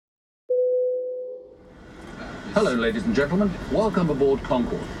Hello, ladies and gentlemen. Welcome aboard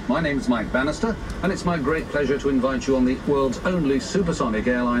Concorde. My name's Mike Bannister, and it's my great pleasure to invite you on the world's only supersonic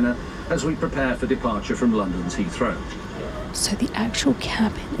airliner as we prepare for departure from London's Heathrow. So the actual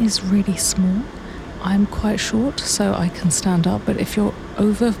cabin is really small. I'm quite short, so I can stand up, but if you're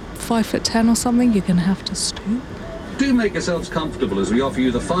over 5'10" or something, you're going to have to stoop. Do make yourselves comfortable as we offer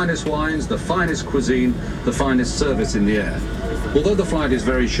you the finest wines, the finest cuisine, the finest service in the air. Although the flight is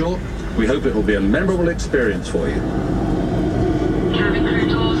very short, we hope it will be a memorable experience for you. Cabin crew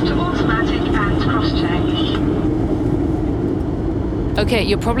doors to automatic and cross-check. Okay,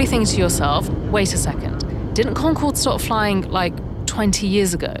 you're probably thinking to yourself, wait a second, didn't Concorde stop flying like 20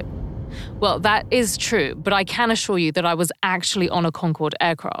 years ago? Well, that is true, but I can assure you that I was actually on a Concorde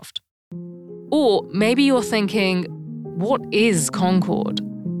aircraft. Or maybe you're thinking, what is Concorde?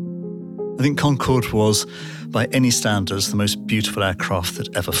 I think Concorde was, by any standards, the most beautiful aircraft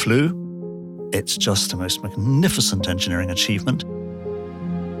that ever flew. It's just the most magnificent engineering achievement.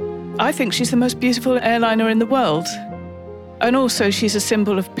 I think she's the most beautiful airliner in the world. And also she's a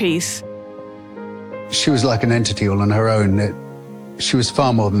symbol of peace. She was like an entity all on her own. She was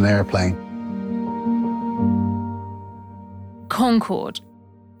far more than an airplane. Concorde.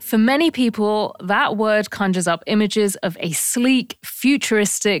 For many people, that word conjures up images of a sleek,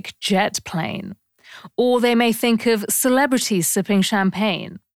 futuristic jet plane. Or they may think of celebrities sipping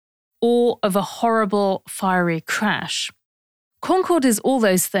champagne. Or of a horrible, fiery crash. Concorde is all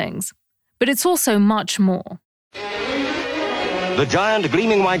those things, but it's also much more. The giant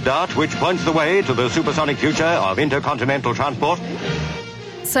gleaming white dart which points the way to the supersonic future of intercontinental transport.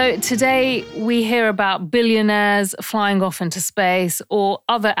 So today we hear about billionaires flying off into space or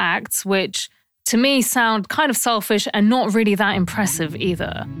other acts which, to me, sound kind of selfish and not really that impressive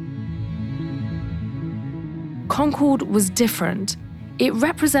either. Concorde was different. It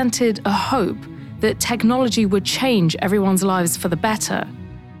represented a hope that technology would change everyone's lives for the better.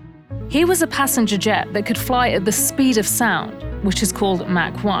 Here was a passenger jet that could fly at the speed of sound, which is called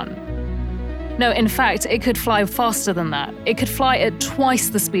Mach 1. No, in fact, it could fly faster than that. It could fly at twice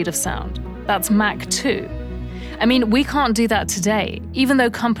the speed of sound. That's Mach 2. I mean, we can't do that today, even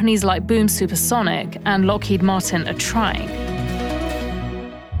though companies like Boom Supersonic and Lockheed Martin are trying.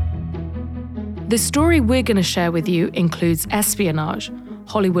 The story we're going to share with you includes espionage,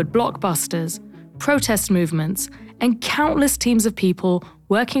 Hollywood blockbusters, protest movements, and countless teams of people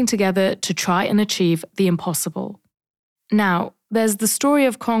working together to try and achieve the impossible. Now, there's the story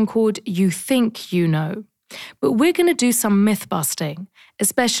of Concorde you think you know, but we're going to do some myth-busting,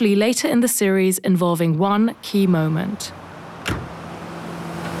 especially later in the series involving one key moment.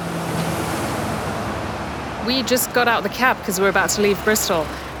 We just got out of the cab because we're about to leave Bristol.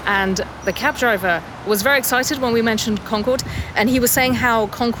 And the cab driver was very excited when we mentioned Concorde, and he was saying how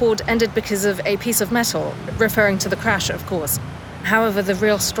Concorde ended because of a piece of metal, referring to the crash, of course. However, the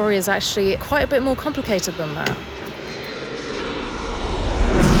real story is actually quite a bit more complicated than that.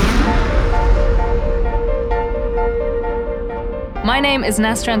 My name is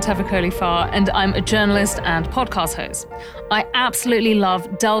Nasrin Tavakoli-Farr, and I'm a journalist and podcast host. I absolutely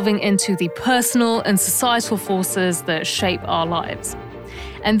love delving into the personal and societal forces that shape our lives.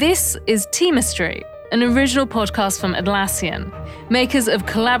 And this is Teamistry, an original podcast from Atlassian, makers of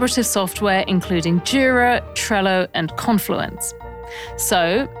collaborative software including Jira, Trello, and Confluence.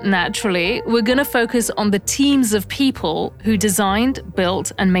 So, naturally, we're going to focus on the teams of people who designed,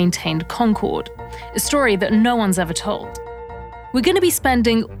 built, and maintained Concorde, a story that no one's ever told. We're going to be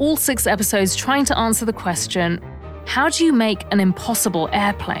spending all 6 episodes trying to answer the question, how do you make an impossible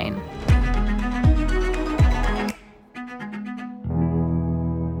airplane?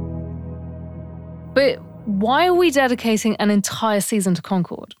 But why are we dedicating an entire season to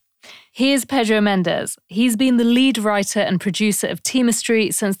Concorde? Here's Pedro Mendes. He's been the lead writer and producer of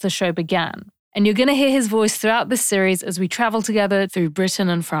Teamistry since the show began. And you're going to hear his voice throughout this series as we travel together through Britain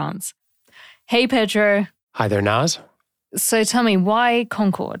and France. Hey, Pedro. Hi there, Naz. So tell me, why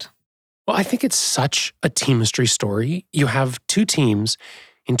Concorde? Well, I think it's such a Teamistry story. You have 2 teams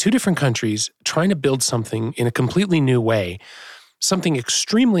in 2 different countries trying to build something in a completely new way, something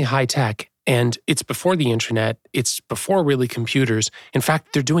extremely high-tech. And it's before the internet. It's before really computers. In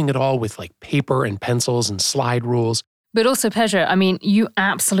fact, they're doing it all with like paper and pencils and slide rules. But also, Pedro, I mean, you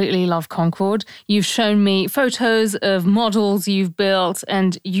absolutely love Concorde. You've shown me photos of models you've built,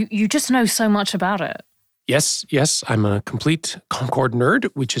 and you just know so much about it. Yes, I'm a complete Concorde nerd,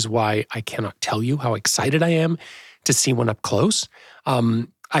 which is why I cannot tell you how excited I am to see one up close.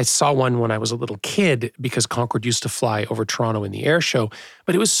 I saw one when I was a little kid because Concorde used to fly over Toronto in the air show,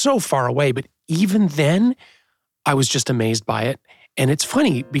 but it was so far away. But even then, I was just amazed by it. And it's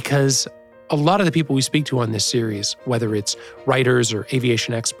funny because A lot of the people we speak to on this series, whether it's writers or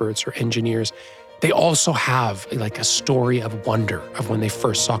aviation experts or engineers, they also have like a story of wonder of when they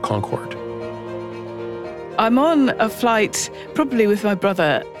first saw Concorde. I'm on a flight, probably with my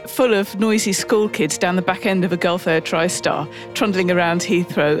brother, full of noisy school kids down the back end of a Gulf Air TriStar, trundling around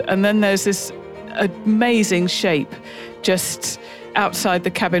Heathrow. And then there's this amazing shape just outside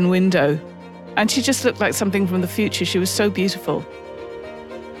the cabin window. And she just looked like something from the future. She was so beautiful.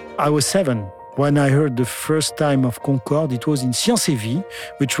 I was 7 when I heard the first time of Concorde. It was in Science et Vie,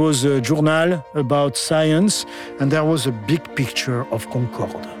 which was a journal about science, and there was a big picture of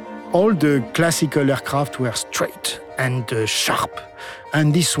Concorde. All the classical aircraft were straight and sharp,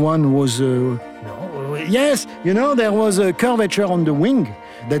 and this one was, there was a curvature on the wing.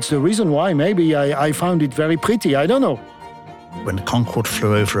 That's the reason why maybe I found it very pretty, I don't know. When Concorde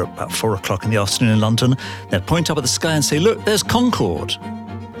flew over at about 4 o'clock in the afternoon in London, they'd point up at the sky and say, look, there's Concorde.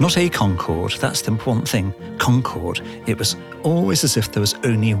 Not a Concorde, that's the important thing. Concorde. It was always as if there was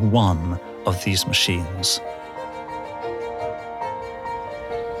only one of these machines.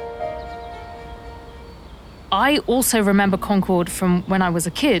 I also remember Concorde from when I was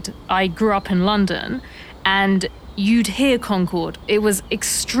a kid. I grew up in London, and you'd hear Concorde. It was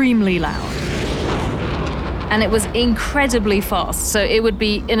extremely loud. And it was incredibly fast, so it would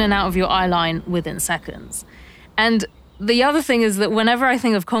be in and out of your eye line within seconds. And the other thing is that whenever I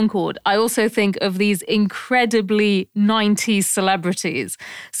think of Concorde, I also think of these incredibly 90s celebrities,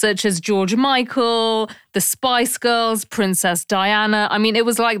 such as George Michael, the Spice Girls, Princess Diana. I mean, it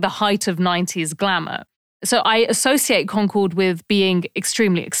was like the height of 90s glamour. So I associate Concorde with being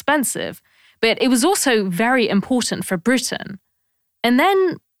extremely expensive, but it was also very important for Britain. And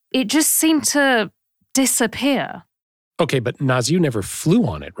then it just seemed to disappear. Okay, but Naz, you never flew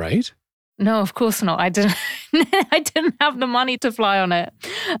on it, right? No, of course not. I didn't have the money to fly on it.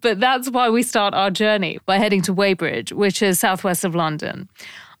 But that's why we start our journey by heading to Weybridge, which is southwest of London.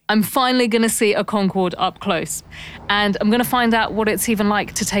 I'm finally going to see a Concorde up close, and I'm going to find out what it's even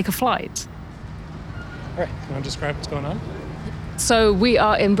like to take a flight. All right, you want to describe what's going on? So we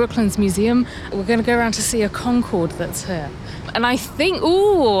are in Brooklands Museum. We're going to go around to see a Concorde that's here. And I think,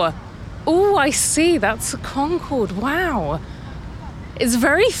 I see, that's a Concorde. Wow. It's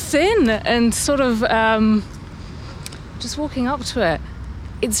very thin and sort of, just walking up to it,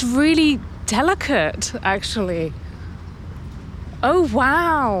 it's really delicate, actually. Oh,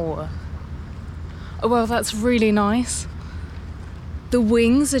 wow. Oh, well, that's really nice. The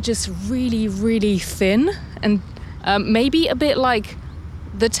wings are just really, really thin and maybe a bit like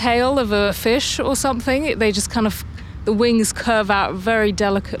the tail of a fish or something. They just kind of, the wings curve out very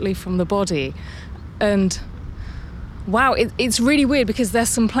delicately from the body. And wow, it's really weird because there's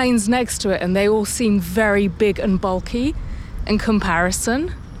some planes next to it and they all seem very big and bulky in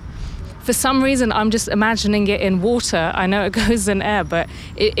comparison. For some reason, I'm just imagining it in water. I know it goes in air, but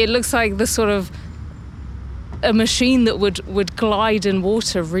it looks like the sort of a machine that would glide in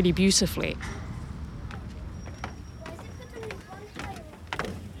water really beautifully.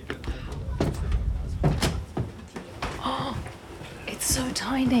 Oh, it's so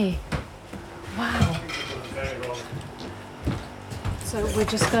tiny. Wow. So we're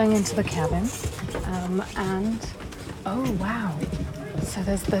just going into the cabin, and oh wow. So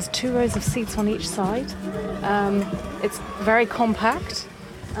there's 2 rows of seats on each side. It's very compact.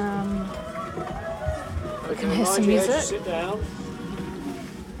 We can hear some music.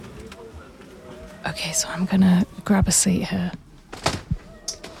 Okay, so I'm gonna grab a seat here.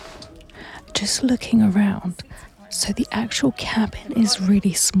 Just looking around. So the actual cabin is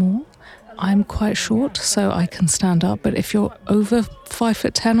really small. I'm quite short, so I can stand up, but if you're over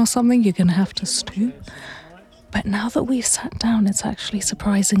 5'10" or something, you're gonna have to stoop. But now that we've sat down, it's actually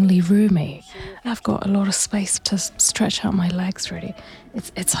surprisingly roomy. I've got a lot of space to stretch out my legs, really.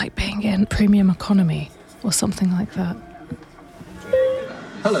 It's like being in premium economy or something like that.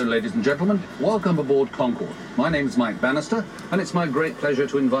 Hello, ladies and gentlemen. Welcome aboard Concorde. My name is Mike Bannister, and it's my great pleasure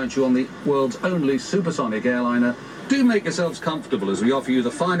to invite you on the world's only supersonic airliner. Do make yourselves comfortable as we offer you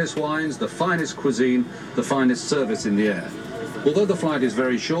the finest wines, the finest cuisine, the finest service in the air. Although the flight is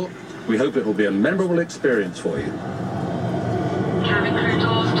very short, we hope it will be a memorable experience for you. Cabin crew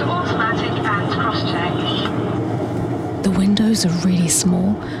doors to automatic and cross-check. The windows are really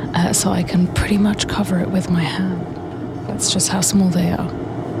small, so I can pretty much cover it with my hand. That's just how small they are.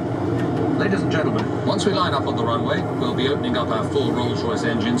 Ladies and gentlemen, once we line up on the runway, we'll be opening up our full Rolls-Royce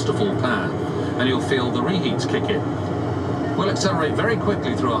engines to full power, and you'll feel the reheats kick in. We'll accelerate very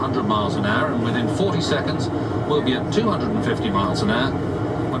quickly through 100 miles an hour, and within 40 seconds, we'll be at 250 miles an hour.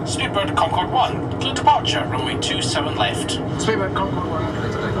 Speedbird Concorde 1, clear departure, runway 27 left. Speedbird Concorde 1,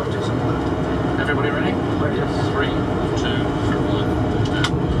 clear to take off 27 left.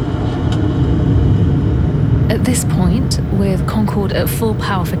 At this point, with Concorde at full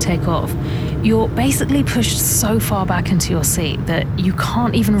power for takeoff, you're basically pushed so far back into your seat that you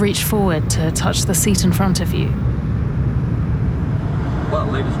can't even reach forward to touch the seat in front of you. Well,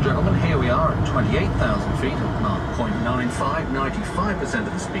 ladies and gentlemen, here we are at 28,000 feet at Mach 0.95, 95%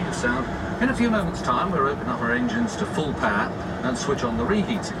 of the speed of sound. In a few moments' time, we'll open up our engines to full power and switch on the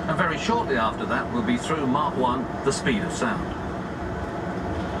reheating. And very shortly after that, we'll be through Mach 1, the speed of sound.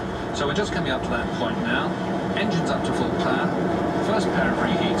 So we're just coming up to that point now. Engines up to full power. First pair of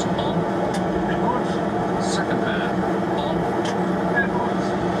reheats on. Inwards. Second pair on. Inwards.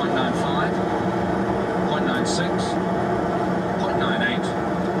 0.95. 0.96. 0.98.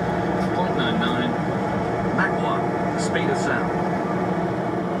 0.99. Mach 1, speed of sound.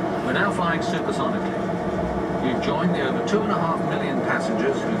 We're now flying supersonically. You've joined the over 2.5 million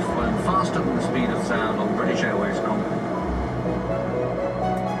passengers who've flown faster than the speed of sound on British Airways Concorde.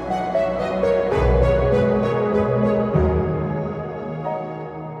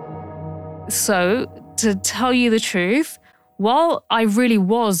 So, to tell you the truth, while I really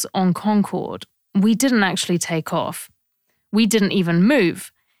was on Concorde, we didn't actually take off. We didn't even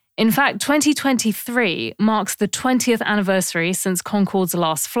move. In fact, 2023 marks the 20th anniversary since Concorde's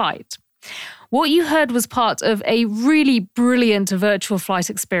last flight. What you heard was part of a really brilliant virtual flight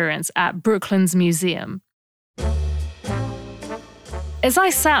experience at Brooklands Museum. As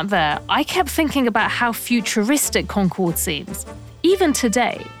I sat there, I kept thinking about how futuristic Concorde seems, even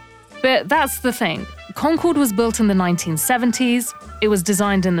today. But that's the thing. Concorde was built in the 1970s, it was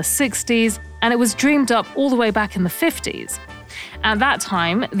designed in the 60s, and it was dreamed up all the way back in the 50s. At that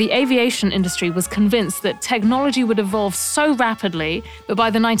time, the aviation industry was convinced that technology would evolve so rapidly that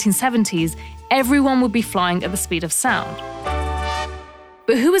by the 1970s, everyone would be flying at the speed of sound.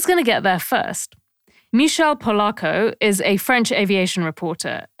 But who was going to get there first? Michel Polacco is a French aviation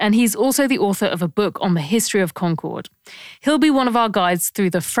reporter, and he's also the author of a book on the history of Concorde. He'll be one of our guides through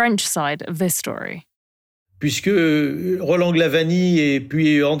the French side of this story. Puisque Roland Glavany et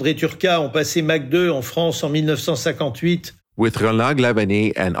puis André Turcat ont passé Mach 2 en France en 1958. With Roland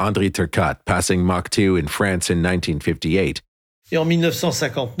Glavany and André Turcat passing Mach 2 in France in 1958. Et en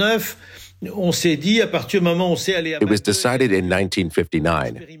 1959, on s'est dit, à partir du moment où on s'est allé à It was decided in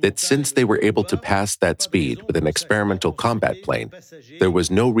 1959 that since they were able to pass that speed with an experimental combat plane, there was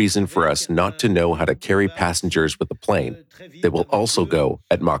no reason for us not to know how to carry passengers with a plane that will also go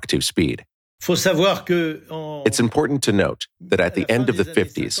at Mach 2 speed. It's important to note that at the end of the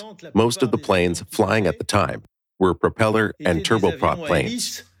 50s, most of the planes flying at the time were propeller and turboprop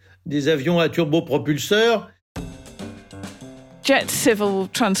planes. Des avions à turbopropulseurs. Jet civil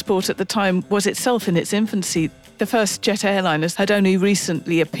transport at the time was itself in its infancy. The first jet airliners had only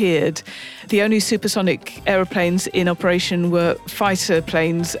recently appeared. The only supersonic aeroplanes in operation were fighter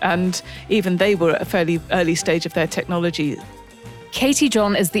planes, and even they were at a fairly early stage of their technology. Katie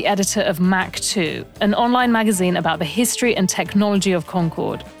John is the editor of Mach 2, an online magazine about the history and technology of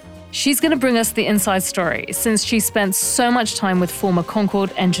Concorde. She's going to bring us the inside story, since she spent so much time with former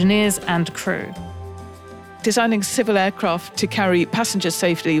Concorde engineers and crew. Designing civil aircraft to carry passengers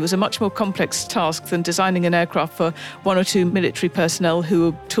safely was a much more complex task than designing an aircraft for one or two military personnel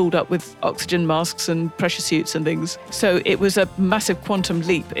who were tooled up with oxygen masks and pressure suits and things. So it was a massive quantum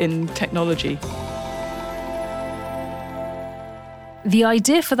leap in technology. The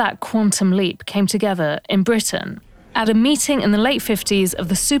idea for that quantum leap came together in Britain at a meeting in the late 50s of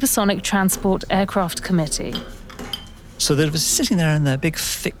the Supersonic Transport Aircraft Committee. So they were sitting there in their big,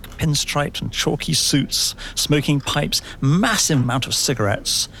 thick pinstriped and chalky suits, smoking pipes, massive amount of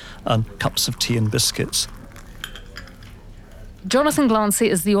cigarettes, and cups of tea and biscuits. Jonathan Glancy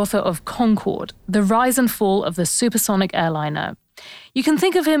is the author of Concorde, The Rise and Fall of the Supersonic Airliner. You can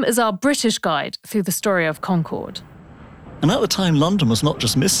think of him as our British guide through the story of Concorde. And at the time, London was not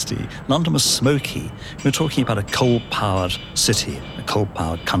just misty, London was smoky. We were talking about a coal-powered city, a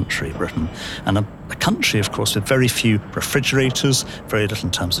coal-powered country, Britain, and a country, of course, with very few refrigerators, very little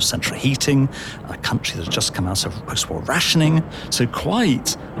in terms of central heating, a country that had just come out of post-war rationing, so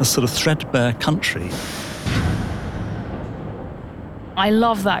quite a sort of threadbare country. I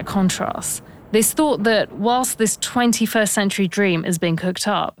love that contrast. This thought that whilst this 21st century dream is being cooked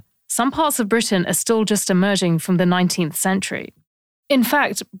up, some parts of Britain are still just emerging from the 19th century. In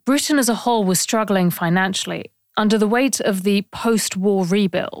fact, Britain as a whole was struggling financially under the weight of the post-war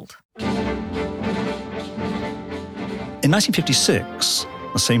rebuild. In 1956,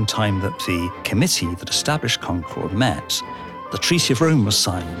 the same time that the committee that established Concorde met, the Treaty of Rome was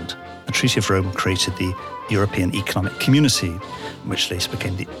signed. The Treaty of Rome created the European Economic Community, which later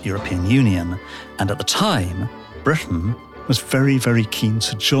became the European Union. And at the time, Britain was very, very keen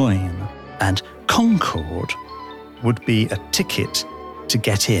to join. And Concorde would be a ticket to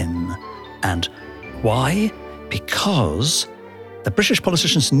get in. And why? Because the British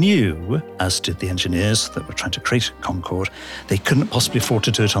politicians knew, as did the engineers that were trying to create Concorde, they couldn't possibly afford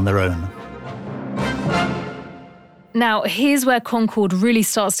to do it on their own. Now, here's where Concorde really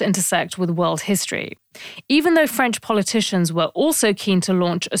starts to intersect with world history. Even though French politicians were also keen to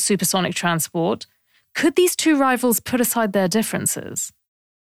launch a supersonic transport, could these two rivals put aside their differences?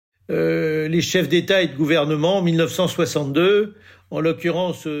 Les chefs d'État et de gouvernement, 1962, en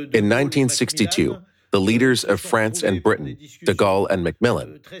l'occurrence... In 1962, the leaders of France and Britain, de Gaulle and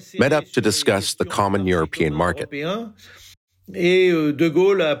Macmillan, met up to discuss the common European market. Et de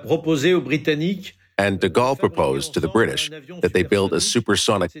Gaulle a proposé aux Britanniques And de Gaulle proposed to the British that they build a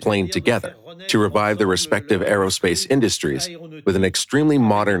supersonic plane together to revive their respective aerospace industries with an extremely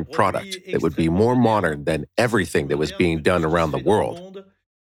modern product that would be more modern than everything that was being done around the world.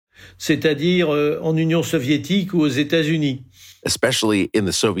 C'est-à-dire en Union soviétique ou aux États-Unis. Especially in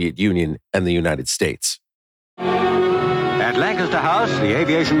the Soviet Union and the United States. At Lancaster House, the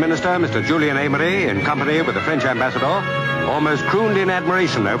aviation minister, Mr. Julien Aymeri, in company with the French ambassador, almost crooned in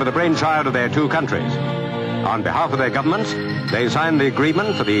admiration over the brainchild of their two countries. On behalf of their governments, they signed the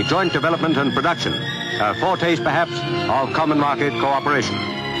agreement for the joint development and production, a foretaste perhaps of common market cooperation.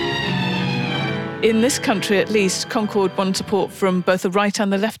 In this country, at least, Concorde won support from both the right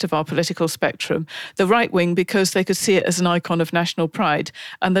and the left of our political spectrum. The right wing because they could see it as an icon of national pride,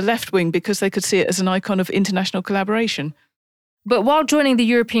 and the left wing because they could see it as an icon of international collaboration. But while joining the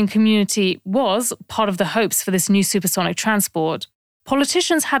European community was part of the hopes for this new supersonic transport,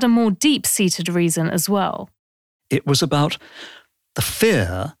 politicians had a more deep-seated reason as well. It was about the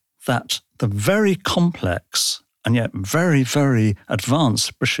fear that the very complex and yet very, very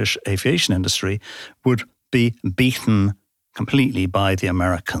advanced British aviation industry would be beaten completely by the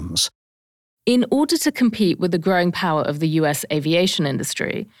Americans. In order to compete with the growing power of the US aviation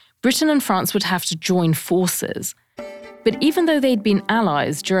industry, Britain and France would have to join forces. But even though they'd been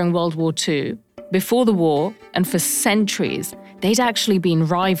allies during World War II, before the war, and for centuries, they'd actually been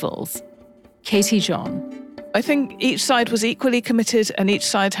rivals. Katie John. I think each side was equally committed and each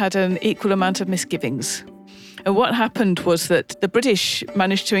side had an equal amount of misgivings. And what happened was that the British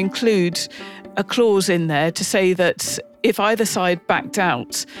managed to include a clause in there to say that if either side backed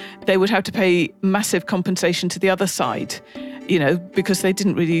out, they would have to pay massive compensation to the other side, because they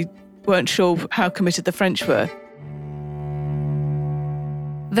weren't sure how committed the French were.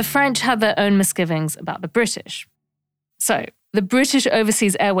 The French had their own misgivings about the British. So, the British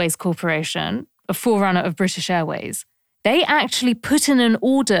Overseas Airways Corporation, a forerunner of British Airways, they actually put in an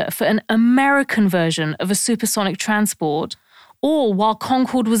order for an American version of a supersonic transport, all while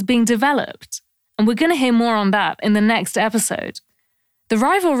Concorde was being developed. And we're going to hear more on that in the next episode. The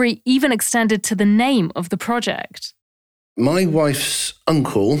rivalry even extended to the name of the project. My wife's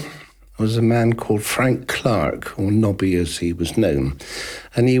uncle was a man called Frank Clark, or Nobby as he was known,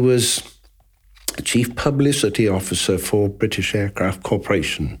 and he was Chief Publicity Officer for British Aircraft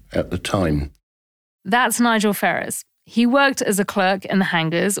Corporation at the time. That's Nigel Ferris. He worked as a clerk in the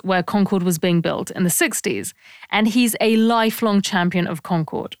hangars where Concorde was being built in the 60s, and he's a lifelong champion of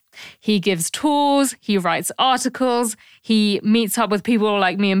Concorde. He gives tours, he writes articles, he meets up with people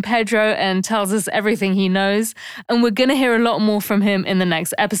like me and Pedro and tells us everything he knows, and we're going to hear a lot more from him in the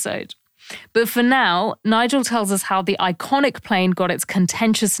next episode. But for now, Nigel tells us how the iconic plane got its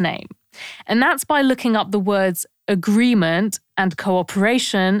contentious name. And that's by looking up the words agreement and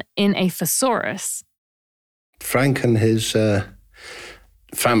cooperation in a thesaurus. Frank and his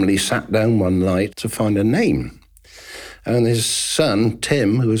family sat down one night to find a name. And his son,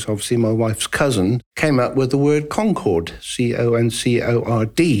 Tim, who was obviously my wife's cousin, came up with the word Concorde,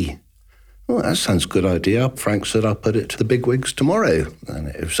 C-O-N-C-O-R-D. Well, that sounds a good idea. Frank said, I'll put it to the bigwigs tomorrow. And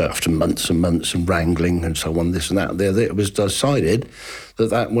it was after months and months and wrangling and so on, this and that, there, it was decided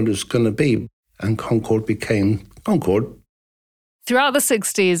that was going to be. And Concorde became Concorde. Throughout the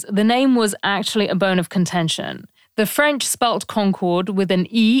 60s, the name was actually a bone of contention. The French spelt Concorde with an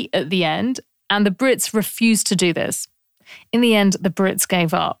E at the end, and the Brits refused to do this. In the end, the Brits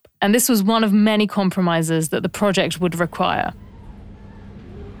gave up, and this was one of many compromises that the project would require.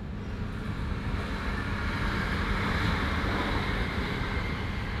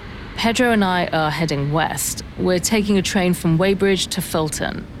 Pedro and I are heading west. We're taking a train from Weybridge to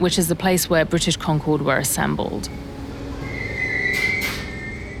Filton, which is the place where British Concorde were assembled.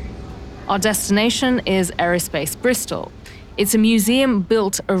 Our destination is Aerospace Bristol. It's a museum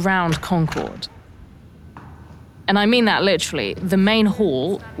built around Concorde. And I mean that literally. The main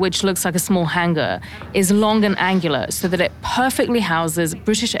hall, which looks like a small hangar, is long and angular so that it perfectly houses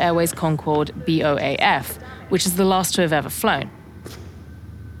British Airways Concorde BOAF, which is the last to have ever flown.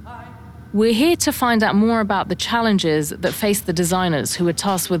 We're here to find out more about the challenges that faced the designers who were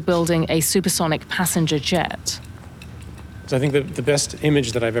tasked with building a supersonic passenger jet. So I think the best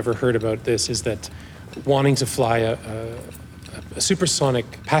image that I've ever heard about this is that wanting to fly a supersonic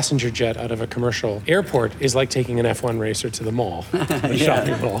passenger jet out of a commercial airport is like taking an F1 racer to the mall, the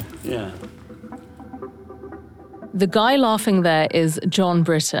shopping mall. Yeah. The guy laughing there is John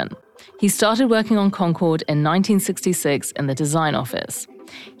Britton. He started working on Concorde in 1966 in the design office.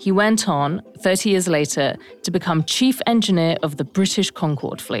 He went on, 30 years later, to become chief engineer of the British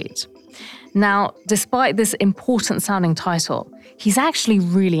Concorde fleet. Now, despite this important-sounding title, he's actually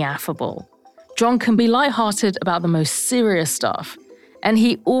really affable. John can be lighthearted about the most serious stuff, and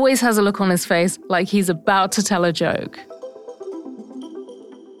he always has a look on his face like he's about to tell a joke.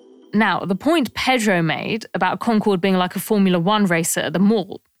 Now, the point Pedro made about Concorde being like a Formula One racer at the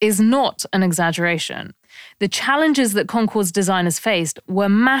mall is not an exaggeration. The challenges that Concorde's designers faced were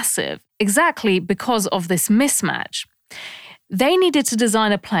massive, exactly because of this mismatch. They needed to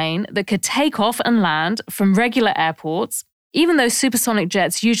design a plane that could take off and land from regular airports, even though supersonic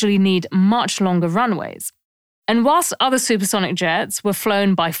jets usually need much longer runways. And whilst other supersonic jets were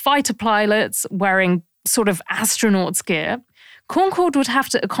flown by fighter pilots wearing sort of astronauts' gear, Concorde would have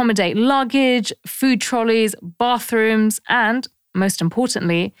to accommodate luggage, food trolleys, bathrooms, and, most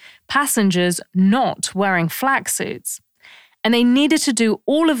importantly, passengers not wearing flak suits. And they needed to do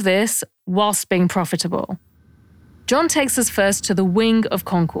all of this whilst being profitable. John takes us first to the wing of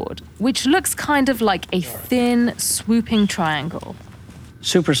Concorde, which looks kind of like a thin, swooping triangle.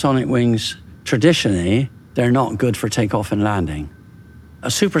 Supersonic wings, traditionally, they're not good for takeoff and landing. A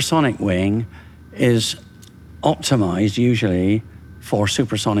supersonic wing is optimized usually for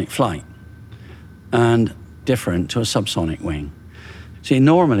supersonic flight and different to a subsonic wing. See,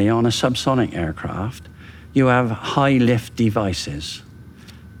 normally on a subsonic aircraft, you have high lift devices.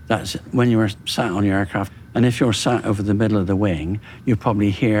 That's when you're sat on your aircraft. And if you're sat over the middle of the wing, you probably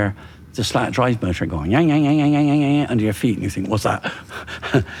hear the slat drive motor going yang, yang, yang, yang, yang, yang, yang, under your feet, and you think, what's that?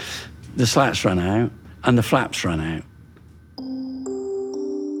 The slats run out and the flaps run out.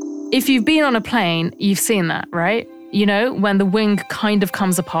 If you've been on a plane, you've seen that, right? You know, when the wing kind of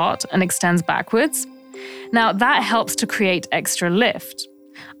comes apart and extends backwards. Now, that helps to create extra lift.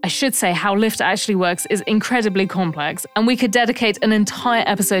 I should say how lift actually works is incredibly complex, and we could dedicate an entire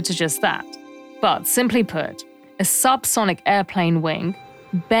episode to just that. But simply put, a subsonic airplane wing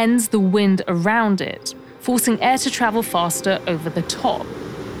bends the wind around it, forcing air to travel faster over the top,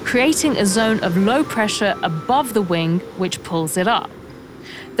 creating a zone of low pressure above the wing which pulls it up.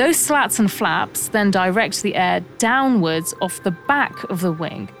 Those slats and flaps then direct the air downwards off the back of the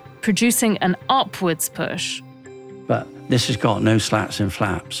wing, producing an upwards push. But this has got no slats and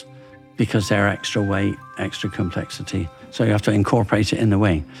flaps because they're extra weight, extra complexity. So you have to incorporate it in the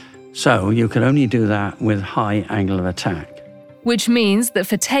wing. So you can only do that with high angle of attack. Which means that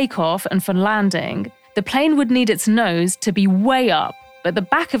for takeoff and for landing, the plane would need its nose to be way up, but the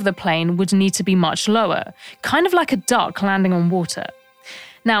back of the plane would need to be much lower, kind of like a duck landing on water.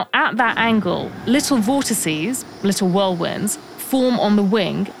 Now, at that angle, little vortices, little whirlwinds, form on the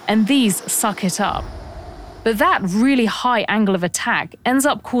wing, and these suck it up. But that really high angle of attack ends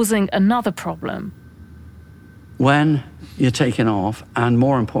up causing another problem. When you're taking off, and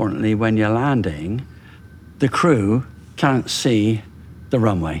more importantly, when you're landing, the crew can't see the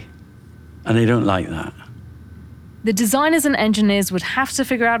runway, and they don't like that. The designers and engineers would have to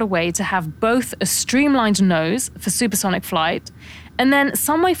figure out a way to have both a streamlined nose for supersonic flight, and then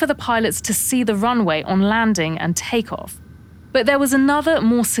some way for the pilots to see the runway on landing and takeoff. But there was another,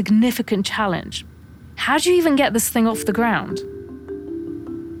 more significant challenge. How do you even get this thing off the ground?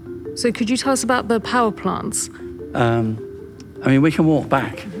 So could you tell us about the power plants? We can walk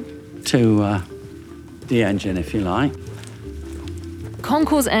back to the engine, if you like.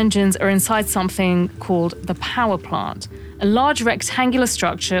 Concorde's engines are inside something called the power plant, a large rectangular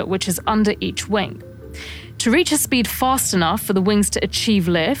structure which is under each wing. To reach a speed fast enough for the wings to achieve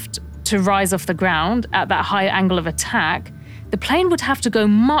lift, to rise off the ground at that high angle of attack, the plane would have to go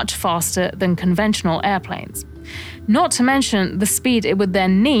much faster than conventional airplanes. Not to mention the speed it would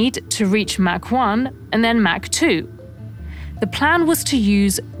then need to reach Mach 1 and then Mach 2. The plan was to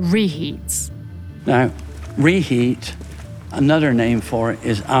use reheats. Now, reheat, another name for it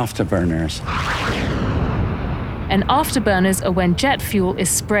is afterburners. And afterburners are when jet fuel is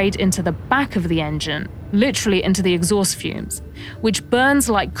sprayed into the back of the engine, literally into the exhaust fumes, which burns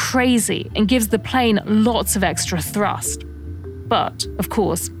like crazy and gives the plane lots of extra thrust. But, of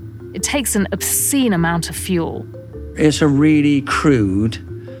course, it takes an obscene amount of fuel. It's a really crude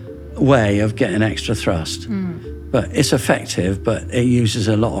way of getting extra thrust. But it's effective, but it uses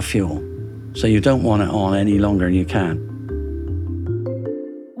a lot of fuel. So you don't want it on any longer than you can.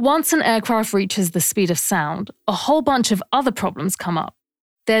 Once an aircraft reaches the speed of sound, a whole bunch of other problems come up.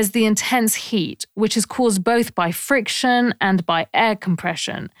 There's the intense heat, which is caused both by friction and by air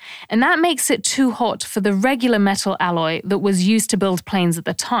compression, and that makes it too hot for the regular metal alloy that was used to build planes at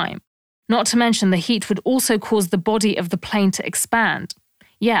the time. Not to mention the heat would also cause the body of the plane to expand.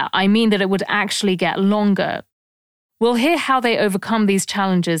 Yeah, I mean that it would actually get longer. We'll hear how they overcome these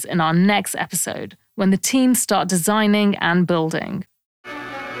challenges in our next episode, when the teams start designing and building.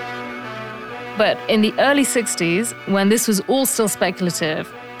 But in the early 60s, when this was all still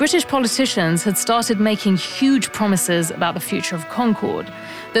speculative, British politicians had started making huge promises about the future of Concorde,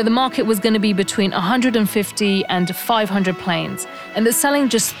 that the market was going to be between 150 and 500 planes, and that selling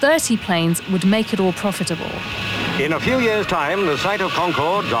just 30 planes would make it all profitable. In a few years' time, the sight of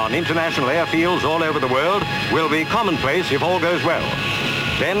Concordes on international airfields all over the world will be commonplace if all goes well.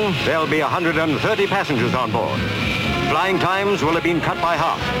 Then there'll be 130 passengers on board. Flying times will have been cut by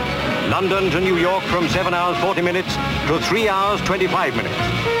half. London to New York from 7 hours 40 minutes to 3 hours 25 minutes.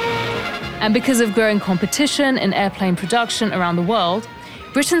 And because of growing competition in airplane production around the world,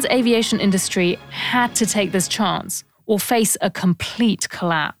 Britain's aviation industry had to take this chance or face a complete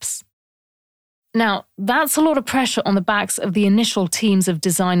collapse. Now, that's a lot of pressure on the backs of the initial teams of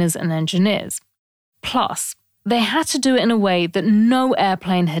designers and engineers. Plus, they had to do it in a way that no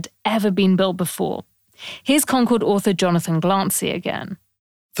airplane had ever been built before. Here's Concorde author Jonathan Glancy again.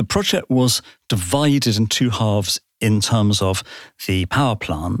 The project was divided in two halves in terms of the power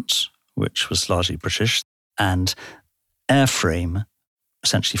plant, which was largely British, and airframe,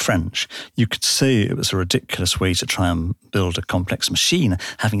 essentially French. You could say it was a ridiculous way to try and build a complex machine,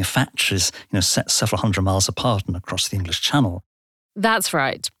 having factories, set several hundred miles apart and across the English Channel. That's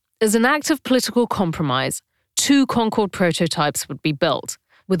right. As an act of political compromise, 2 Concorde prototypes would be built,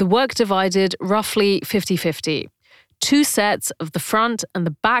 with the work divided roughly 50-50. 2 sets of the front and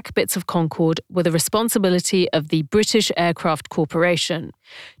the back bits of Concorde were the responsibility of the British Aircraft Corporation.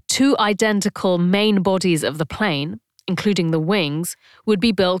 2 identical main bodies of the plane, including the wings, would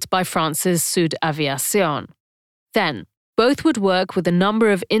be built by France's Sud Aviation. Then, both would work with a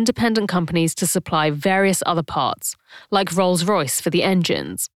number of independent companies to supply various other parts, like Rolls-Royce for the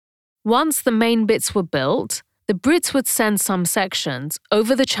engines. Once the main bits were built, the Brits would send some sections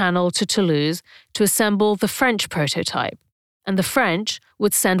over the Channel to Toulouse to assemble the French prototype, and the French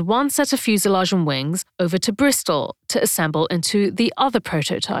would send one set of fuselage and wings over to Bristol to assemble into the other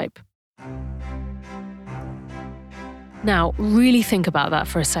prototype. Now, really think about that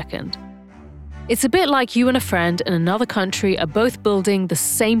for a second. It's a bit like you and a friend in another country are both building the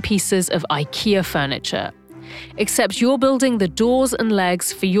same pieces of IKEA furniture, except you're building the doors and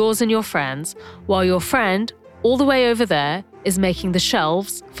legs for yours and your friends, while your friend, all the way over there, is making the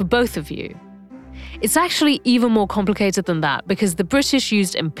shelves for both of you. It's actually even more complicated than that because the British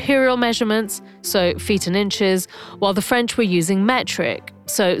used imperial measurements, so feet and inches, while the French were using metric,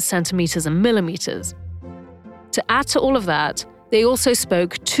 so centimeters and millimeters. To add to all of that, they also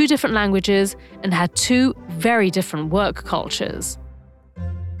spoke 2 different languages and had 2 very different work cultures.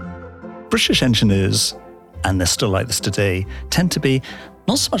 British engineers, and they're still like this today, tend to be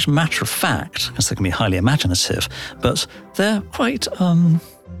not so much matter of fact, because they can be highly imaginative, but they're quite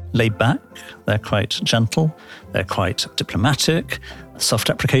laid back, they're quite gentle, they're quite diplomatic,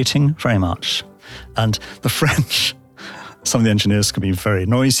 self-deprecating, very much. And the French, some of the engineers can be very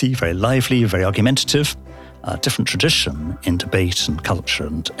noisy, very lively, very argumentative, a different tradition in debate and culture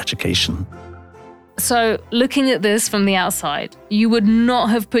and education. So, looking at this from the outside, you would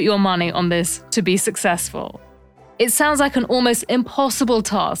not have put your money on this to be successful. It sounds like an almost impossible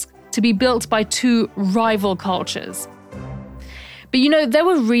task to be built by 2 rival cultures. But there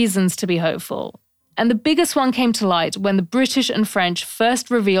were reasons to be hopeful. And the biggest one came to light when the British and French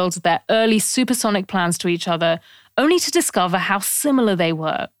first revealed their early supersonic plans to each other, only to discover how similar they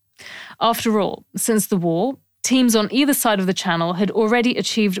were. After all, since the war, teams on either side of the Channel had already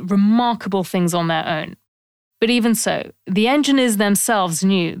achieved remarkable things on their own. But even so, the engineers themselves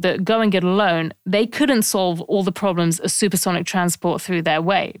knew that going it alone, they couldn't solve all the problems of supersonic transport threw their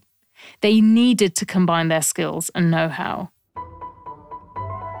way. They needed to combine their skills and know-how.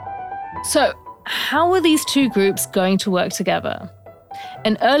 So, how were these 2 groups going to work together?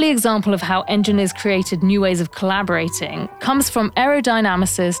 An early example of how engineers created new ways of collaborating comes from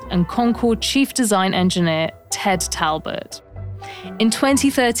aerodynamicist and Concorde chief design engineer Ted Talbot. In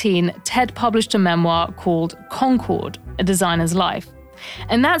 2013, Ted published a memoir called Concorde, A Designer's Life.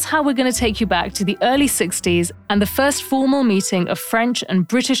 And that's how we're going to take you back to the early 60s and the first formal meeting of French and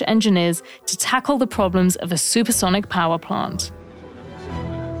British engineers to tackle the problems of a supersonic power plant.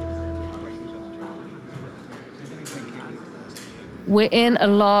 We're in a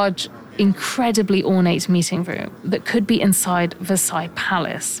large, incredibly ornate meeting room that could be inside Versailles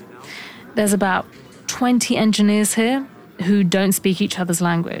Palace. There's about 20 engineers here who don't speak each other's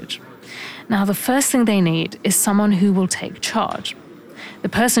language. Now, the first thing they need is someone who will take charge. The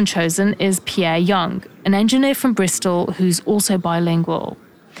person chosen is Pierre Young, an engineer from Bristol who's also bilingual.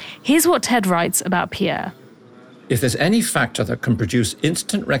 Here's what Ted writes about Pierre. If there's any factor that can produce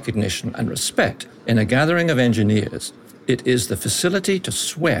instant recognition and respect in a gathering of engineers, it is the facility to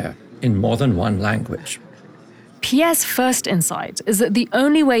swear in more than one language. Pierre's first insight is that the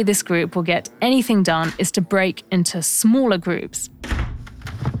only way this group will get anything done is to break into smaller groups.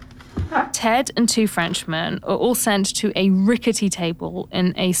 Ted and two Frenchmen are all sent to a rickety table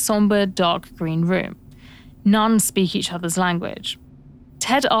in a somber, dark green room. None speak each other's language.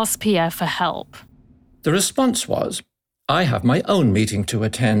 Ted asks Pierre for help. The response was, I have my own meeting to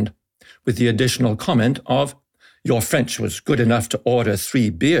attend, with the additional comment of, your French was good enough to order 3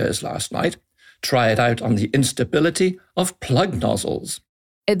 beers last night. Try it out on the instability of plug nozzles.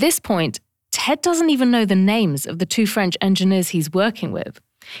 At this point, Ted doesn't even know the names of the two French engineers he's working with.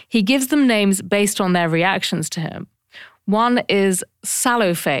 He gives them names based on their reactions to him. One is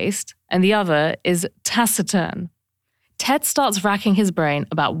sallow-faced and the other is taciturn. Ted starts racking his brain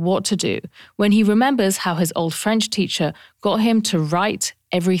about what to do when he remembers how his old French teacher got him to write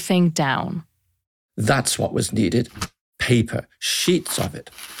everything down. That's what was needed. Paper, sheets of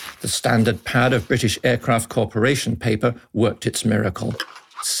it. The standard pad of British Aircraft Corporation paper worked its miracle.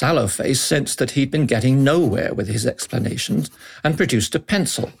 Sallowface sensed that he'd been getting nowhere with his explanations and produced a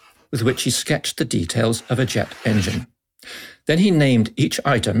pencil with which he sketched the details of a jet engine. Then he named each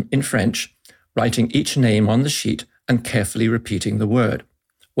item in French, writing each name on the sheet and carefully repeating the word,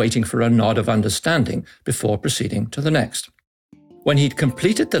 waiting for a nod of understanding before proceeding to the next. When he'd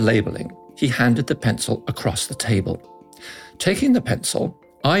completed the labeling, he handed the pencil across the table. Taking the pencil,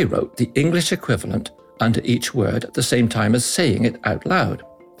 I wrote the English equivalent under each word at the same time as saying it out loud,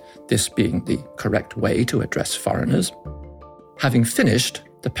 this being the correct way to address foreigners. Having finished,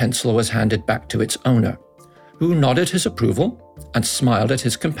 the pencil was handed back to its owner, who nodded his approval and smiled at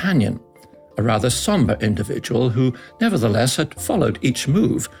his companion, a rather somber individual who nevertheless had followed each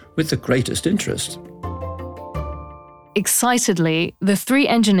move with the greatest interest. Excitedly, the 3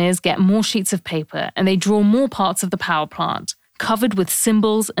 engineers get more sheets of paper and they draw more parts of the power plant, covered with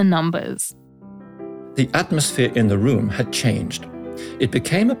symbols and numbers. The atmosphere in the room had changed. It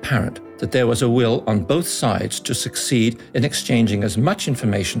became apparent that there was a will on both sides to succeed in exchanging as much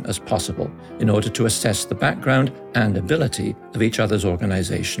information as possible in order to assess the background and ability of each other's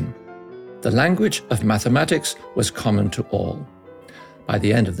organization. The language of mathematics was common to all. By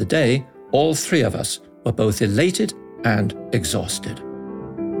the end of the day, all 3 of us were both elated and exhausted.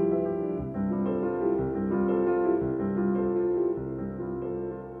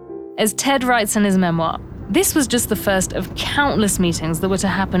 As Ted writes in his memoir, this was just the first of countless meetings that were to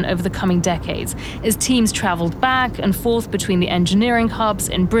happen over the coming decades as teams traveled back and forth between the engineering hubs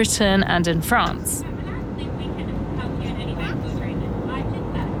in Britain and in France.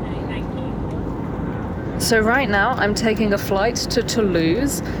 So right now I'm taking a flight to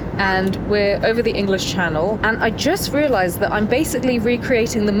Toulouse and we're over the English Channel, and I just realized that I'm basically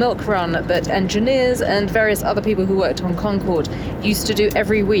recreating the milk run that engineers and various other people who worked on Concorde used to do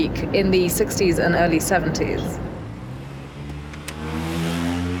every week in the 60s and early 70s.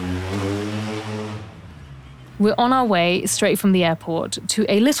 We're on our way straight from the airport to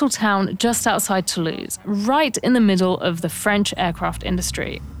a little town just outside Toulouse, right in the middle of the French aircraft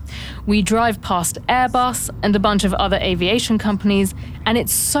industry. We drive past Airbus and a bunch of other aviation companies, and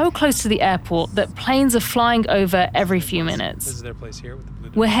it's so close to the airport that planes are flying over every few minutes. This is their place here with the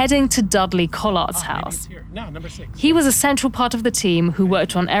blue. We're heading to Dudley Collart's house. No, number 6. He was a central part of the team who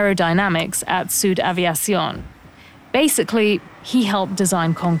worked on aerodynamics at Sud Aviation. Basically, he helped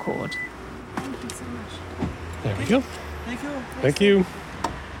design Concorde. Thank you so much. There we go. Thank you. Thank you.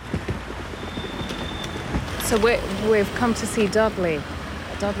 So we've come to see Dudley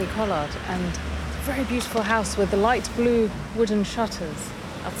Collard, and a very beautiful house with the light blue wooden shutters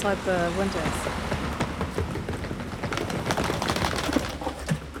outside the windows.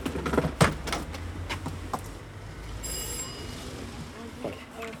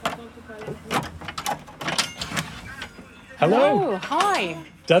 Hello. Oh, hi.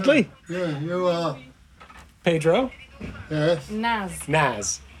 Dudley? Yeah, you are. Pedro? Yes.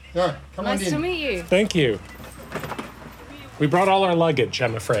 Naz. Yeah, come on in. Nice to meet you. Thank you. We brought all our luggage,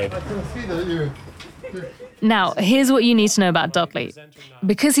 I'm afraid. I can see that you... Now, here's what you need to know about Dudley.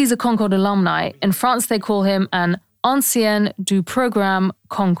 Because he's a Concorde alumni, in France they call him an ancien du programme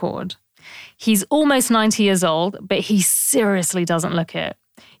Concorde. He's almost 90 years old, but he seriously doesn't look it.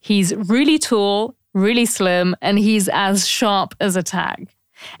 He's really tall, really slim, and he's as sharp as a tack.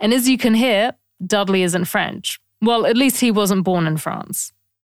 And as you can hear, Dudley isn't French. Well, at least he wasn't born in France.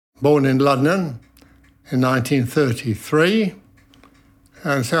 Born in London in 1933,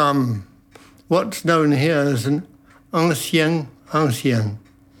 and so I'm what's known here as an ancien,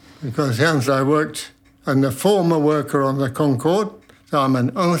 because since I worked and the former worker on the Concorde, so I'm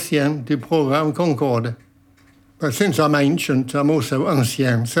an ancien du programme Concorde. But since I'm ancient, I'm also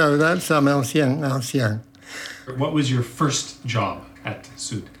ancien, so that's I'm ancien. What was your first job at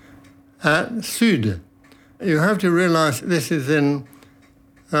Sud? At Sud, you have to realise this is in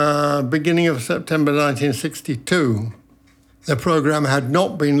beginning of September 1962. The programme had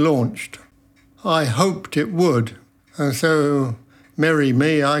not been launched. I hoped it would, and so, merry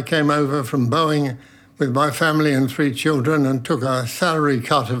me, I came over from Boeing with my family and 3 children and took a salary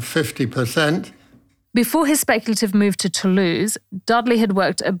cut of 50%. Before his speculative move to Toulouse, Dudley had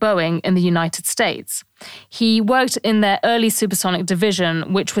worked at Boeing in the United States. He worked in their early supersonic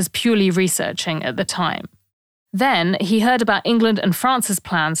division, which was purely researching at the time. Then he heard about England and France's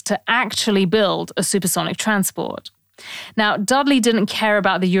plans to actually build a supersonic transport. Now, Dudley didn't care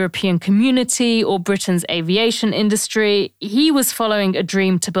about the European community or Britain's aviation industry. He was following a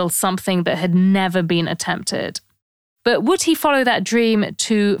dream to build something that had never been attempted. But would he follow that dream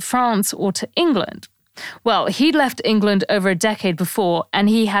to France or to England? Well, he'd left England over a decade before, and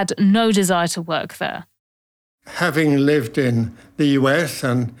he had no desire to work there. Having lived in the US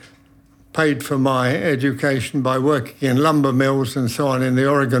and paid for my education by working in lumber mills and so on in the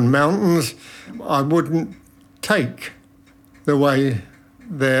Oregon mountains, I wouldn't take the way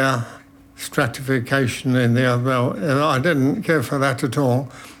their stratification in the other. I didn't care for that at all.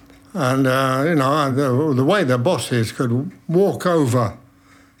 And, the way the bosses could walk over,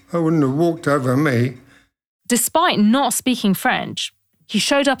 they wouldn't have walked over me. Despite not speaking French, he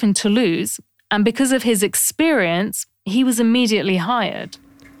showed up in Toulouse, and because of his experience, he was immediately hired.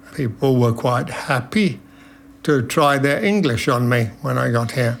 People were quite happy to try their English on me when I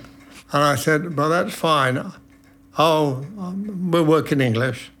got here. And I said, well, that's fine. We'll work in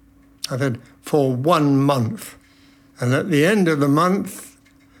English. I said, for 1 month. And at the end of the month,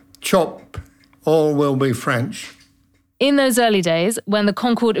 chop, all will be French. In those early days, when the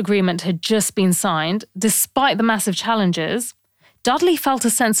Concorde Agreement had just been signed, despite the massive challenges, Dudley felt a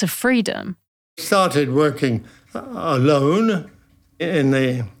sense of freedom. Started working alone in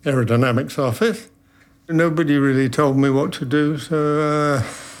the aerodynamics office. Nobody really told me what to do, so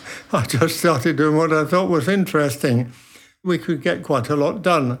I just started doing what I thought was interesting. We could get quite a lot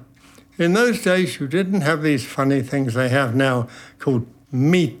done. In those days, you didn't have these funny things they have now called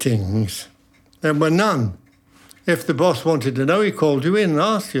meetings. There were none. If the boss wanted to know, he called you in and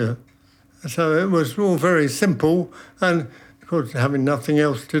asked you. So it was all very simple, and of course, having nothing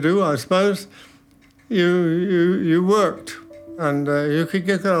else to do, I suppose, you worked, and you could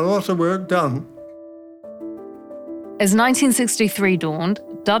get a lot of work done. As 1963 dawned,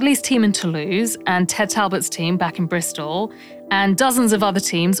 Dudley's team in Toulouse and Ted Talbot's team back in Bristol and dozens of other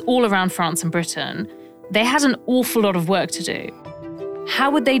teams all around France and Britain, they had an awful lot of work to do.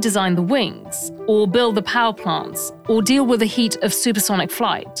 How would they design the wings, or build the power plants, or deal with the heat of supersonic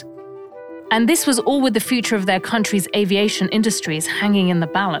flight? And this was all with the future of their country's aviation industries hanging in the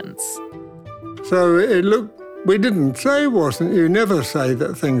balance. So we didn't say you never say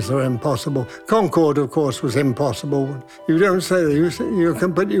that things are impossible. Concorde, of course, was impossible. You don't say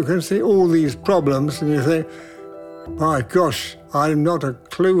that, but you can see all these problems and you think, my gosh, I've not a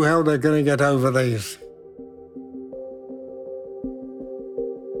clue how they're going to get over these.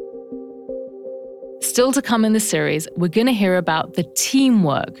 Still to come in the series, we're going to hear about the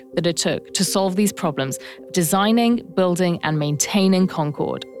teamwork that it took to solve these problems of designing, building, and maintaining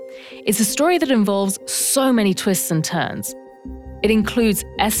Concorde. It's a story that involves so many twists and turns. It includes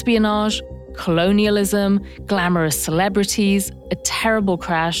espionage, colonialism, glamorous celebrities, a terrible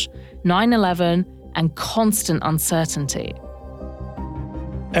crash, 9/11, and constant uncertainty.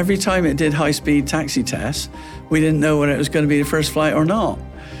 Every time it did high-speed taxi tests, we didn't know whether it was going to be the first flight or not.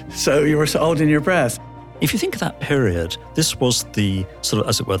 So you were holding your breath. If you think of that period, this was the sort of,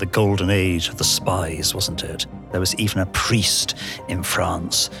 as it were, the golden age of the spies, wasn't it? There was even a priest in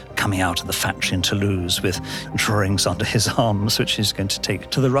France coming out of the factory in Toulouse with drawings under his arms, which he's going to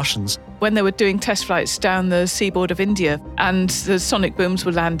take to the Russians. When they were doing test flights down the seaboard of India and the sonic booms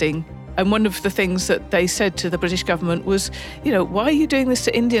were landing, and one of the things that they said to the British government was, why are you doing this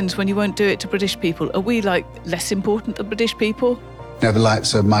to Indians when you won't do it to British people? Are we less important than British people? The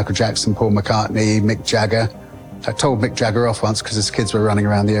likes of Michael Jackson, Paul McCartney, Mick Jagger. I told Mick Jagger off once because his kids were running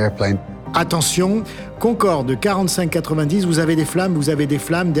around the airplane. Attention, Concorde 4590, vous avez des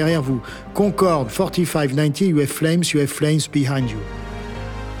flammes derrière vous. Concorde 4590, you have flames behind you.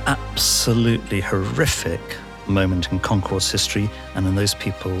 Absolutely horrific moment in Concorde's history and in those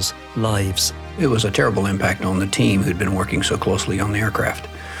people's lives. It was a terrible impact on the team who'd been working so closely on the aircraft.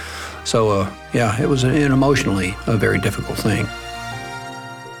 So, it was emotionally a very difficult thing.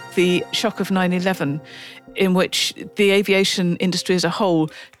 The shock of 9/11, in which the aviation industry as a whole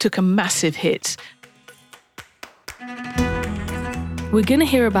took a massive hit. We're going to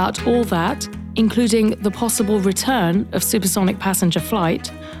hear about all that, including the possible return of supersonic passenger flight,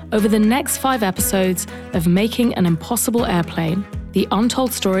 over the next 5 episodes of Making an Impossible Airplane, The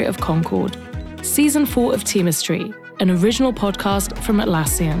Untold Story of Concorde, Season 4 of Teamistry, an original podcast from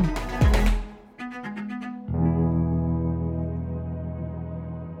Atlassian.